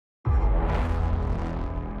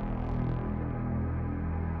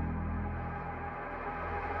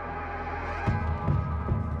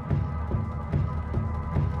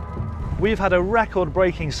We've had a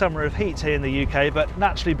record-breaking summer of heat here in the UK, but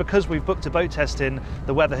naturally because we've booked a boat test in,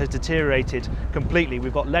 the weather has deteriorated completely.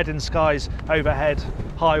 We've got leaden skies overhead,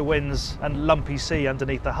 high winds and lumpy sea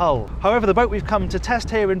underneath the hull. However, the boat we've come to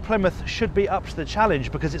test here in Plymouth should be up to the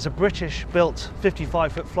challenge because it's a British-built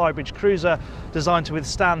 55-foot Flybridge cruiser designed to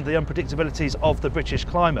withstand the unpredictabilities of the British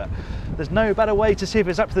climate. There's no better way to see if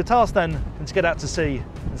it's up to the task then than to get out to sea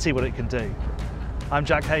and see what it can do. I'm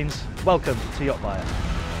Jack Haynes, welcome to YachtBuyer.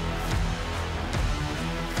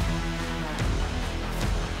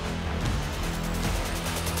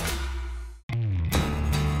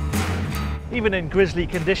 Even in grisly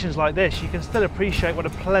conditions like this, you can still appreciate what a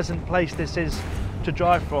pleasant place this is to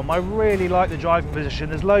drive from. I really like the driving position.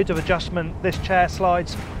 There's loads of adjustment. This chair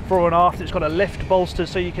slides fore and aft. It's got a lift bolster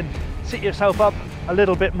so you can sit yourself up a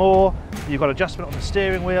little bit more. You've got adjustment on the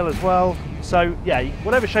steering wheel as well. So yeah,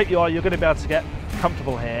 whatever shape you are, you're going to be able to get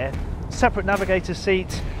comfortable here. Separate navigator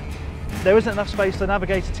seat. There isn't enough space for the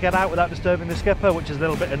navigator to get out without disturbing the skipper, which is a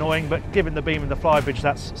little bit annoying, but given the beam of the Flybridge,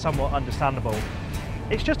 that's somewhat understandable.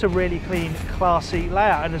 It's just a really clean, classy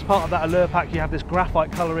layout, and as part of that allure pack you have this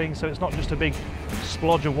graphite colouring, so it's not just a big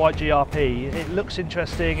splodge of white GRP. It looks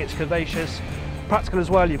interesting, it's curvaceous, practical as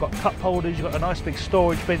well. You've got cup holders, you've got a nice big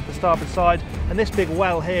storage bin to the starboard side, and this big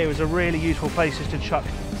well here is a really useful place just to chuck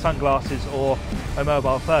sunglasses or a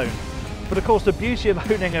mobile phone. But of course the beauty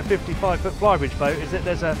of owning a 55-foot Flybridge boat is that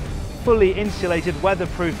there's a fully insulated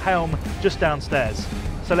weatherproof helm just downstairs.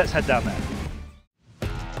 So let's head down there.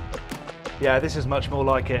 Yeah, this is much more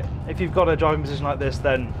like it. If you've got a driving position like this,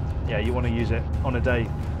 then yeah, you want to use it on a day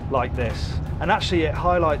like this. And actually it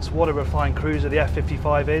highlights what a refined cruiser the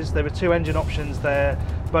F55 is. There are two engine options there,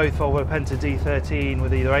 both Volvo Penta D13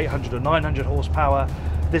 with either 800 or 900 horsepower.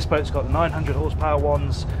 This boat's got the 900 horsepower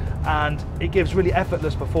ones, and it gives really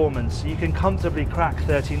effortless performance. You can comfortably crack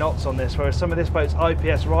 30 knots on this, whereas some of this boat's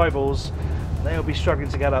IPS rivals, they'll be struggling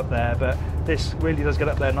to get up there, but this really does get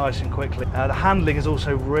up there nice and quickly. The handling is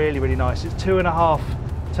also really nice. It's 2.5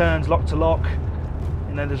 turns lock to lock.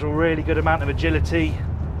 You know, there's a really good amount of agility.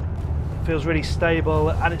 It feels really stable,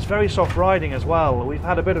 and it's very soft riding as well. We've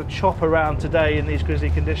had a bit of chop around today in these grisly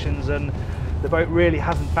conditions, and the boat really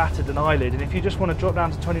hasn't battered an eyelid. And if you just want to drop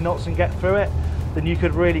down to 20 knots and get through it, then you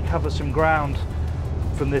could really cover some ground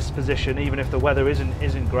from this position, even if the weather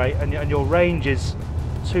isn't great, and your range is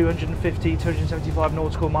 250, 275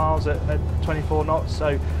 nautical miles at 24 knots.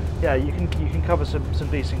 So yeah, you can cover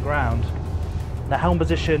some decent ground. The helm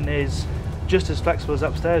position is just as flexible as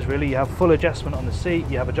upstairs really. You have full adjustment on the seat,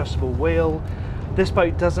 you have adjustable wheel. This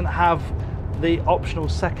boat doesn't have the optional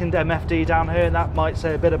second MFD down here, and that might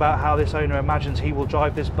say a bit about how this owner imagines he will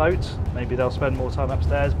drive this boat. Maybe they'll spend more time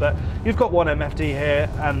upstairs, but you've got one MFD here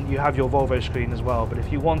and you have your Volvo screen as well. But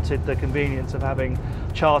if you wanted the convenience of having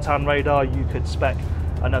chart and radar, you could spec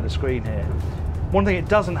another screen here. One thing it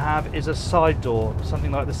doesn't have is a side door.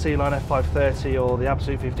 Something like the Sea-Line F530 or the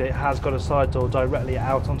Absolute 58 has got a side door directly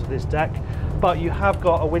out onto this deck, but you have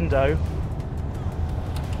got a window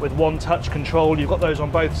with one touch control. You've got those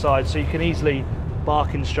on both sides, so you can easily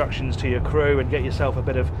bark instructions to your crew and get yourself a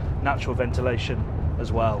bit of natural ventilation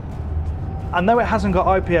as well. And though it hasn't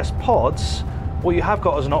got IPS pods, what you have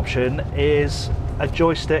got as an option is a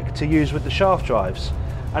joystick to use with the shaft drives.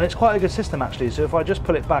 And it's quite a good system actually. So if I just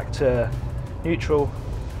pull it back to neutral,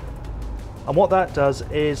 and what that does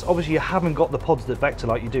is, obviously you haven't got the pods that vector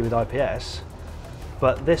like you do with IPS,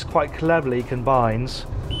 but this quite cleverly combines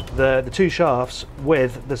the two shafts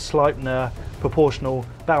with the Sleipner proportional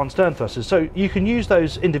bow and stern thrusters. So you can use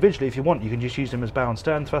those individually if you want. You can just use them as bow and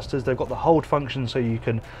stern thrusters. They've got the hold function, so you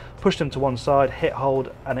can push them to one side, hit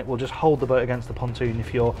hold, and it will just hold the boat against the pontoon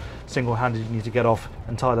if you're single-handed, you need to get off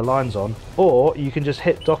and tie the lines on. Or you can just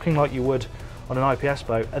hit docking like you would on an IPS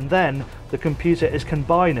boat, and then the computer is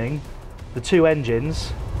combining the two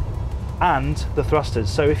engines and the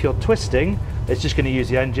thrusters. So if you're twisting, it's just going to use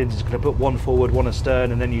the engines, it's going to put one forward, one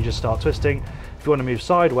astern, and then you just start twisting. If you want to move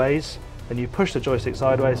sideways, then you push the joystick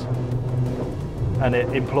sideways and it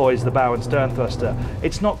employs the bow and stern thruster.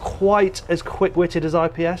 It's not quite as quick-witted as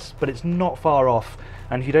IPS, but it's not far off,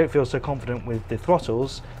 and if you don't feel so confident with the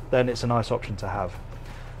throttles, then it's a nice option to have.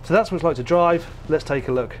 So that's what it's like to drive. Let's take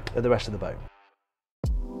a look at the rest of the boat.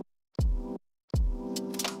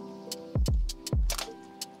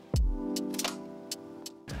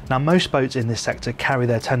 Now, most boats in this sector carry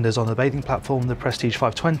their tenders on the bathing platform. The Prestige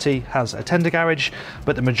 520 has a tender garage,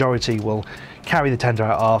 but the majority will carry the tender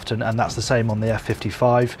out aft, and that's the same on the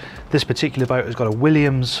F55. This particular boat has got a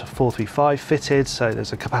Williams 435 fitted, so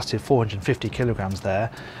there's a capacity of 450 kilograms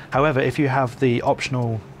there. However, if you have the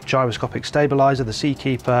optional gyroscopic stabilizer, the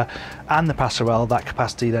Seakeeper and the passerelle. That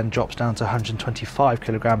capacity then drops down to 125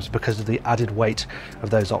 kilograms because of the added weight of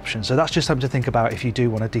those options. So that's just something to think about if you do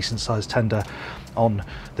want a decent sized tender on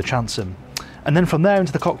the transom. And then from there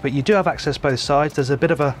into the cockpit, you do have access both sides. There's a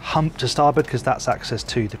bit of a hump to starboard because that's access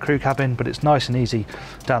to the crew cabin, but it's nice and easy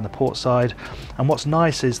down the port side. And what's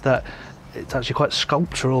nice is that it's actually quite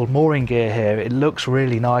sculptural mooring gear here. It looks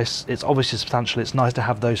really nice. It's obviously substantial. It's nice to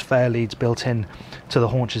have those fair leads built in to the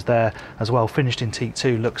haunches there as well. Finished in teak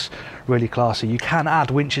too, looks really classy. You can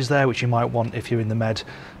add winches there, which you might want if you're in the med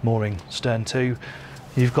mooring stern too.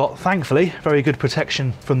 You've got, thankfully, very good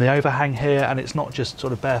protection from the overhang here, and it's not just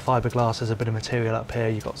sort of bare fiberglass. There's a bit of material up here.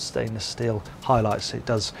 You've got stainless steel highlights. It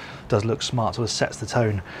does look smart, sort of sets the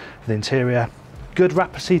tone for the interior. Good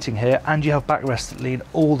wrap seating here, and you have backrests that lean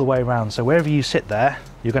all the way around. So wherever you sit there,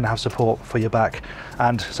 you're going to have support for your back.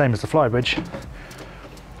 And same as the Flybridge,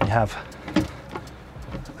 you have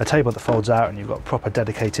a table that folds out, and you've got proper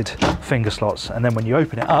dedicated finger slots. And then when you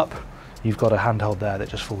open it up, you've got a handhold there that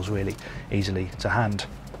just falls really easily to hand.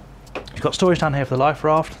 You've got storage down here for the life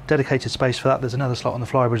raft, dedicated space for that. There's another slot on the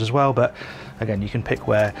Flybridge as well, but again, you can pick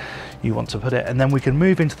where you want to put it. And then we can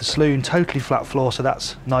move into the saloon, totally flat floor, so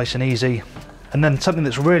that's nice and easy. And then something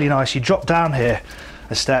that's really nice, you drop down here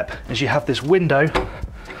a step, is you have this window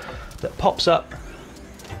that pops up,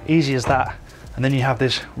 easy as that. And then you have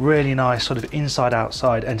this really nice sort of inside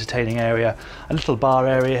outside entertaining area, a little bar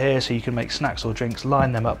area here so you can make snacks or drinks,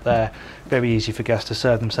 line them up there. Very easy for guests to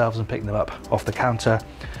serve themselves and pick them up off the counter.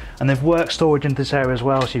 And they've worked storage into this area as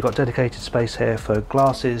well, so you've got dedicated space here for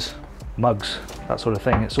glasses, mugs, that sort of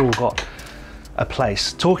thing. It's all got a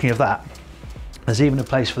place. Talking of that, there's even a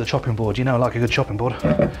place for the chopping board. You know, like a good chopping board.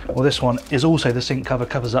 Well, this one is also the sink cover,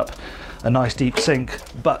 covers up a nice deep sink,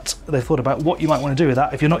 but they thought about what you might want to do with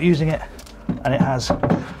that if you're not using it. And it has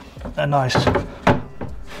a nice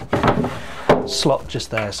slot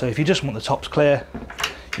just there. So if you just want the tops clear,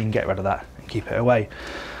 you can get rid of that and keep it away.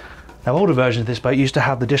 Now, older versions of this boat used to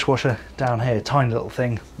have the dishwasher down here, tiny little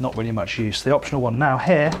thing, not really much use. The optional one now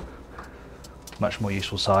here, much more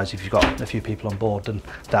useful size. If you've got a few people on board, then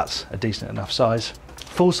that's a decent enough size.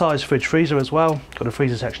 Full size fridge freezer as well. Got a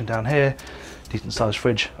freezer section down here, decent sized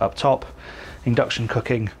fridge up top, induction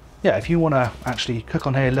cooking. Yeah, if you want to actually cook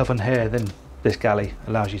on here, live on here, then this galley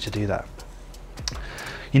allows you to do that.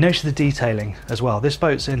 You notice the detailing as well. This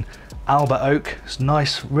boat's in Alba oak. It's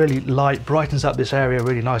nice, really light, brightens up this area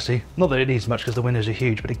really nicely. Not that it needs much because the windows are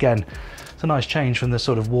huge, but again, it's a nice change from the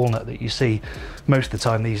sort of walnut that you see most of the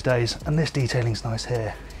time these days. And this detailing's nice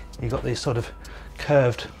here. You've got this sort of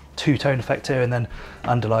curved two-tone effect here and then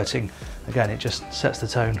underlighting. Again, it just sets the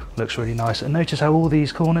tone, looks really nice. And notice how all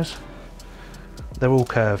these corners, they're all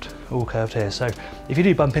curved here. So if you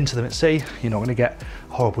do bump into them at sea, you're not going to get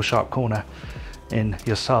a horrible sharp corner in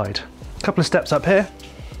your side. A couple of steps up here,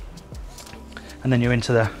 and then you're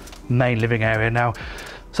into the main living area. Now,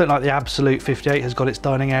 something like the Absolute 58 has got its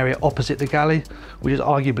dining area opposite the galley, which is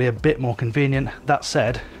arguably a bit more convenient. That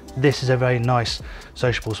said, this is a very nice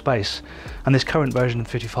sociable space, and this current version of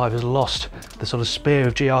the 55 has lost the sort of spear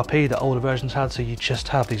of GRP that older versions had, so you just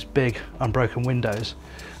have these big unbroken windows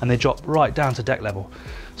and they drop right down to deck level,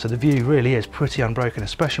 so the view really is pretty unbroken,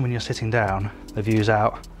 especially when you're sitting down. The views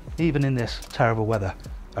out, even in this terrible weather,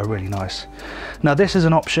 are really nice. Now, this is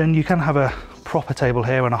an option. You can have a proper table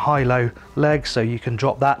here and a high-low leg, so you can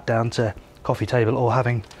drop that down to coffee table or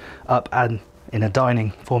having up and in a dining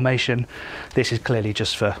formation. This is clearly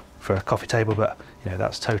just for a coffee table, but you know,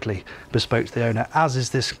 that's totally bespoke to the owner, as is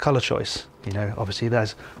this color choice. You know, obviously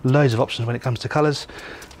there's loads of options when it comes to colors.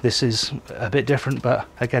 This is a bit different, but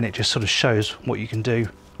again, it just sort of shows what you can do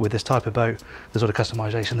with this type of boat, the sort of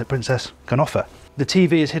customization that Princess can offer. The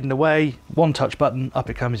TV is hidden away, one touch button, up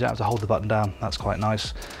it comes, you don't have to hold the button down, that's quite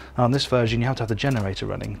nice. And on this version, you have to have the generator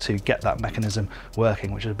running to get that mechanism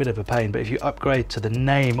working, which is a bit of a pain, but if you upgrade to the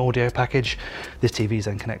name audio package, this TV is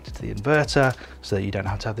then connected to the inverter, so that you don't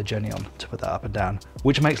have to have the Jenny on to put that up and down,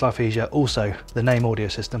 which makes life easier. Also, the name audio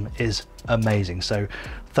system is amazing, so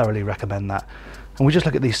thoroughly recommend that. And we just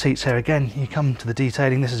look at these seats here again, you come to the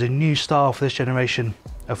detailing. This is a new style for this generation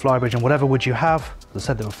of Flybridge, and whatever wood you have, as I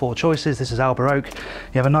said, there were 4 choices. This is Alba oak.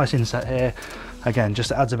 You have a nice inset here. Again,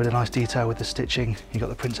 just adds a bit of nice detail with the stitching. You've got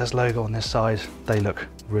the Princess logo on this side. They look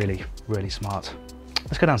really, really smart.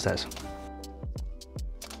 Let's go downstairs.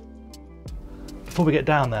 Before we get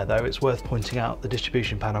down there though, it's worth pointing out the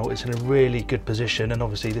distribution panel. It's in a really good position, and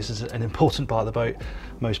obviously this is an important part of the boat.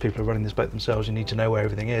 Most people are running this boat themselves. You need to know where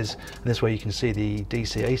everything is, and this way you can see the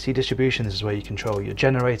DC AC distribution. This is where you control your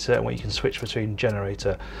generator and where you can switch between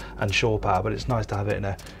generator and shore power, but it's nice to have it in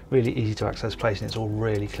a really easy to access place, and it's all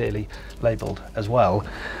really clearly labelled as well.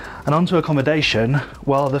 And onto accommodation,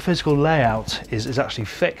 well, the physical layout is actually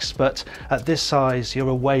fixed, but at this size you're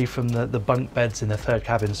away from the bunk beds in the third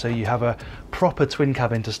cabin, so you have a proper twin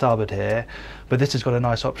cabin to starboard here, but this has got a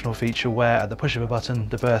nice optional feature where at the push of a button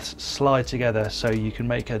the berths slide together, so you can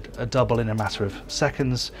make a double in a matter of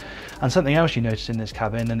seconds. And something else you notice in this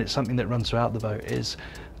cabin, and it's something that runs throughout the boat, is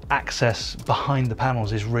access behind the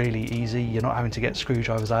panels is really easy. You're not having to get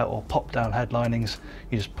screwdrivers out or pop down headlinings.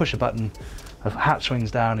 You just push a button, a hatch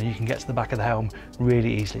swings down, and you can get to the back of the helm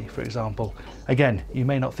really easily, for example. Again, you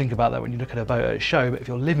may not think about that when you look at a boat at a show, but if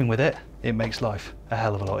you're living with it, it makes life a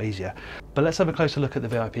hell of a lot easier. But let's have a closer look at the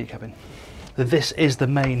VIP cabin. This is the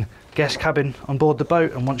main guest cabin on board the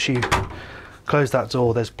boat, and once you close that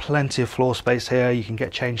door, there's plenty of floor space here. You can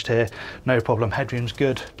get changed here, no problem. Headroom's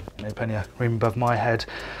good, plenty of room above my head.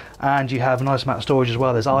 And you have a nice amount of storage as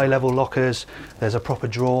well. There's eye level lockers, there's a proper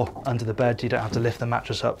drawer under the bed. You don't have to lift the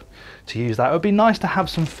mattress up to use that. It would be nice to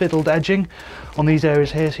have some fiddled edging on these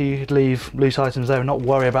areas here, so you could leave loose items there and not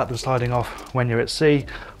worry about them sliding off when you're at sea.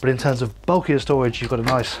 But in terms of bulkier storage, you've got a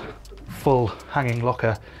nice full hanging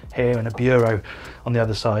locker here and a bureau on the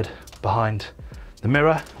other side behind the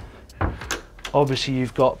mirror. Obviously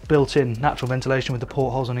you've got built-in natural ventilation with the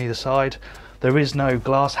portholes on either side. There is no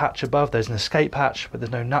glass hatch above, there's an escape hatch, but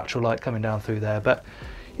there's no natural light coming down through there, but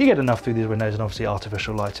you get enough through these windows, and obviously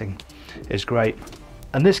artificial lighting is great.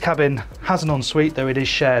 And this cabin has an ensuite, though it is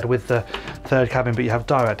shared with the third cabin, but you have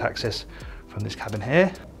direct access from this cabin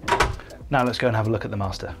here. Now let's go and have a look at the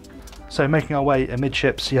master. So making our way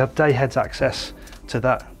amidships, you have day heads access to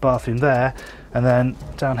that bathroom there, and then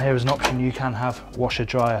down here as an option you can have washer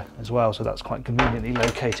dryer as well, so that's quite conveniently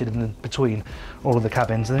located in between all of the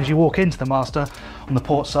cabins. And as you walk into the master on the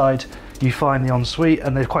port side, you find the ensuite,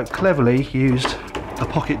 and they've quite cleverly used a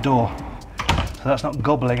pocket door, so that's not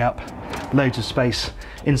gobbling up loads of space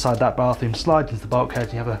inside that bathroom. Slide into the bulkhead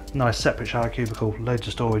and you have a nice separate shower cubicle, loads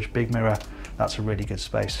of storage, big mirror. That's a really good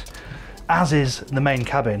space, as is the main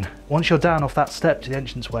cabin. Once you're down off that step to the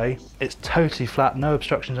entranceway, it's totally flat, no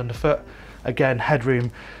obstructions underfoot. Again,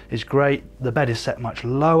 headroom is great. The bed is set much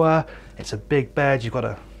lower. It's a big bed. You've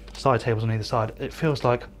got side tables on either side. It feels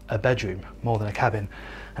like a bedroom more than a cabin.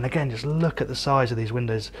 And again, just look at the size of these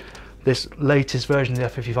windows. This latest version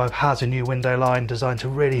of the F55 has a new window line designed to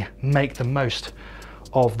really make the most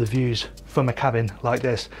of the views from a cabin like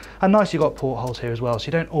this. And nice, you've got portholes here as well, so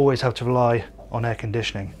you don't always have to rely on air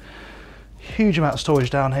conditioning. Huge amount of storage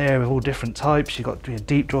down here with all different types. You've got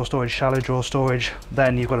deep drawer storage, shallow drawer storage.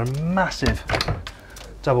 Then you've got a massive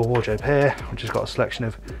double wardrobe here, which has got a selection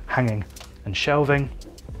of hanging and shelving.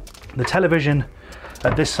 The television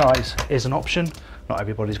at this size is an option. Not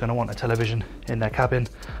everybody's going to want a television in their cabin,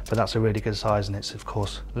 but that's a really good size, and it's of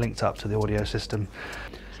course linked up to the audio system.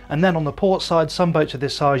 And then on the port side, some boats of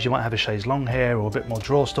this size, you might have a chaise longue here or a bit more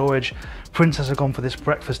drawer storage. Princess have gone for this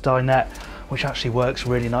breakfast dinette, which actually works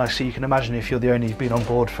really nicely. You can imagine if you're the only who've been on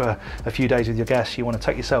board for a few days with your guests, you want to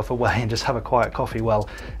take yourself away and just have a quiet coffee. Well,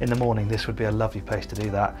 in the morning, this would be a lovely place to do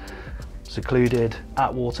that. Secluded,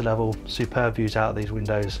 at water level, superb views out of these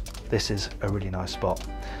windows. This is a really nice spot.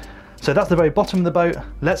 So that's the very bottom of the boat.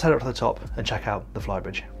 Let's head up to the top and check out the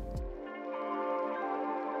Flybridge.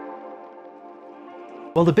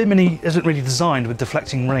 Well, the Bimini isn't really designed with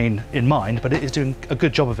deflecting rain in mind, but it is doing a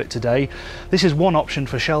good job of it today. This is one option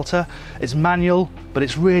for shelter. It's manual, but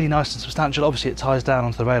it's really nice and substantial. Obviously it ties down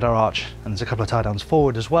onto the radar arch, and there's a couple of tie downs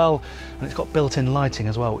forward as well. And it's got built-in lighting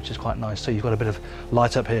as well, which is quite nice. So you've got a bit of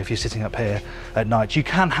light up here if you're sitting up here at night. You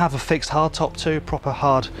can have a fixed hard top too, proper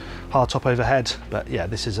hard top overhead. But yeah,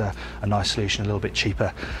 this is a nice solution, a little bit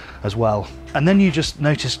cheaper as well. And then you just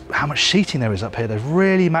notice how much seating there is up here. They've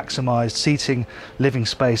really maximised seating, living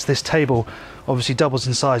space. This table obviously doubles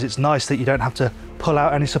in size. It's nice that you don't have to pull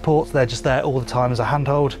out any supports. They're just there all the time as a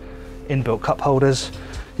handhold. Inbuilt cup holders.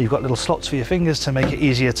 You've got little slots for your fingers to make it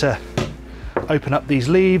easier to open up these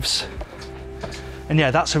leaves. And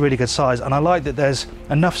yeah, that's a really good size. And I like that there's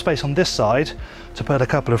enough space on this side to put a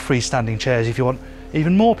couple of freestanding chairs if you want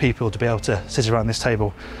even more people to be able to sit around this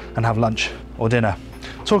table and have lunch or dinner.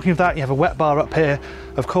 Talking of that, you have a wet bar up here,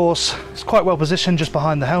 of course. It's quite well positioned just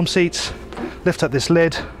behind the helm seats. Lift up this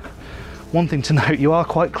lid. One thing to note, you are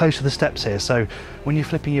quite close to the steps here, so when you're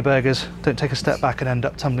flipping your burgers, don't take a step back and end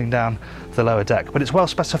up tumbling down the lower deck. But it's well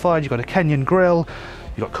specified. You've got a Kenyan grill,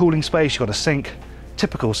 you've got cooling space, you've got a sink,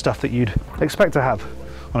 typical stuff that you'd expect to have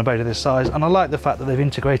on a boat of this size. And I like the fact that they've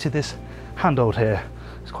integrated this handhold here.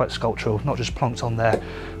 It's quite sculptural, not just plonked on there,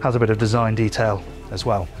 has a bit of design detail as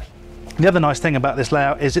well. The other nice thing about this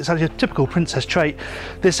layout is it's actually a typical Princess trait.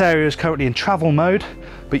 This area is currently in travel mode,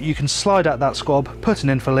 but you can slide out that squab, put an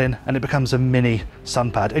infill in, and it becomes a mini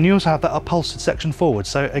sun pad. And you also have that upholstered section forward.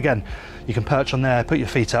 So again, you can perch on there, put your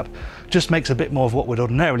feet up, just makes a bit more of what would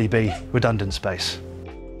ordinarily be redundant space.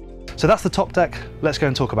 So that's the top deck. Let's go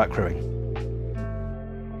and talk about crewing.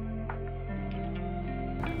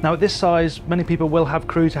 Now at this size, many people will have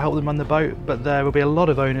crew to help them run the boat, but there will be a lot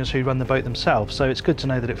of owners who run the boat themselves, so it's good to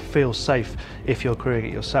know that it feels safe if you're crewing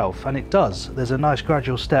it yourself, and it does. There's a nice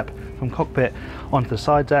gradual step from cockpit onto the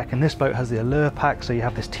side deck, and this boat has the allure pack, so you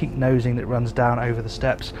have this teak nosing that runs down over the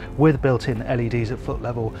steps with built-in LEDs at foot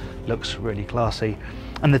level. Looks really classy.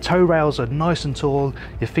 And the tow rails are nice and tall,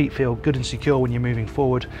 your feet feel good and secure when you're moving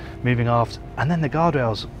forward, moving aft, and then the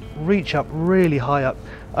guardrails reach up really high up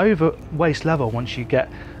over waist level once you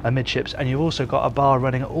get amidships, and you've also got a bar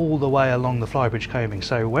running all the way along the Flybridge coaming,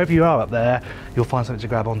 so wherever you are up there you'll find something to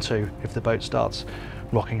grab onto if the boat starts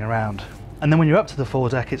rocking around. And then when you're up to the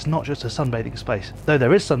foredeck, it's not just a sunbathing space, though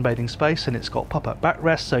there is sunbathing space, and it's got pop-up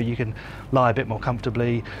backrests so you can lie a bit more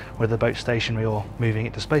comfortably whether the boat's stationary or moving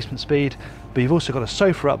at displacement speed. But you've also got a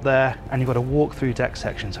sofa up there, and you've got a walk-through deck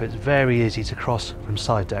section, so it's very easy to cross from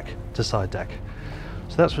side deck to side deck.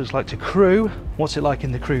 So that's what it's like to crew. What's it like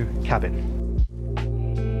in the crew cabin?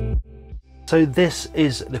 So this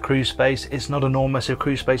is the crew space. It's not enormous. If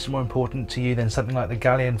crew space is more important to you, then something like the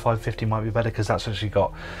Galleon 550 might be better, because that's actually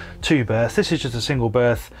got 2 berths. This is just a single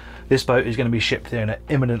berth. This boat is going to be shipped there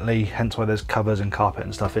imminently, hence why there's covers and carpet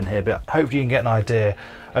and stuff in here, but hopefully you can get an idea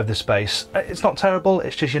of the space. It's not terrible,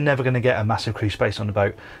 it's just you're never going to get a massive crew space on a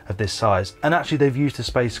boat of this size. And actually they've used the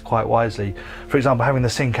space quite wisely. For example, having the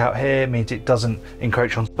sink out here means it doesn't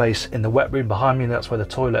encroach on space in the wet room behind me. That's where the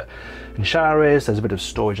toilet and shower is. There's a bit of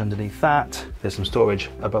storage underneath that. There's some storage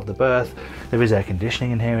above the berth. There is air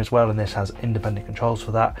conditioning in here as well, and this has independent controls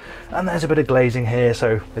for that. And there's a bit of glazing here,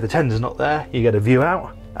 so if the tender's not there, you get a view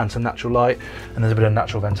out and some natural light, and there's a bit of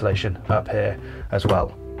natural ventilation up here as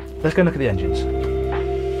well. Let's go and look at the engines.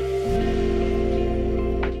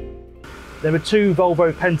 There are 2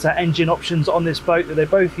 Volvo Penta engine options on this boat, that they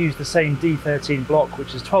both use the same D13 block,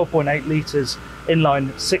 which is 12.8 litres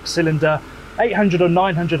inline 6-cylinder, 800 or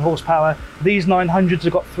 900 horsepower. These 900s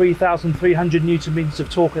have got 3,300 newton meters of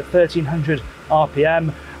torque at 1,300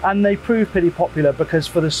 RPM, and they prove pretty popular because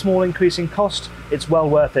for the small increase in cost, it's well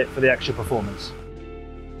worth it for the extra performance.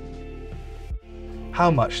 How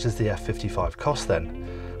much does the F55 cost then?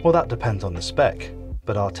 Well, that depends on the spec.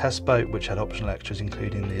 But our test boat, which had optional extras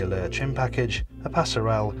including the Allure trim package, a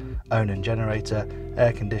passerelle, own-and generator,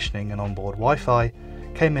 air conditioning and onboard Wi-Fi,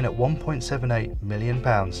 came in at £1.78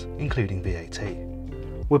 million, including VAT.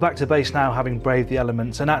 We're back to base now, having braved the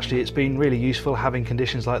elements, and actually it's been really useful having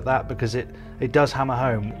conditions like that, because it does hammer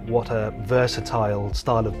home what a versatile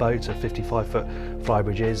style of boat a 55-foot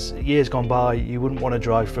Flybridge is. Years gone by, you wouldn't want to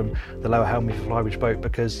drive from the Lower Helmey Flybridge boat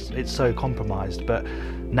because it's so compromised, but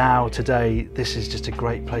now, today, this is just a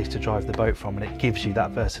great place to drive the boat from, and it gives you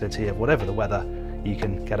that versatility of whatever the weather, you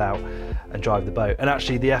can get out and drive the boat. And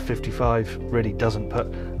actually the F55 really doesn't put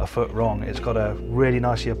a foot wrong. It's got a really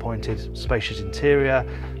nicely appointed, spacious interior,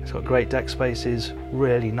 it's got great deck spaces,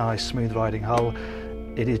 really nice smooth riding hull.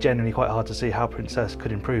 It is genuinely quite hard to see how Princess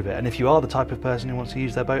could improve it, and if you are the type of person who wants to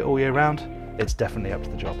use their boat all year round, it's definitely up to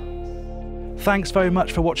the job. Thanks very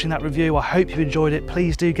much for watching that review. I hope you enjoyed it.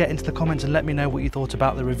 Please do get into the comments and let me know what you thought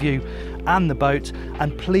about the review and the boat,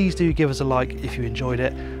 and please do give us a like if you enjoyed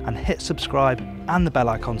it, and hit subscribe and the bell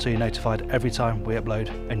icon so you're notified every time we upload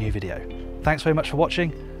a new video. Thanks very much for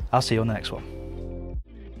watching. I'll see you on the next one.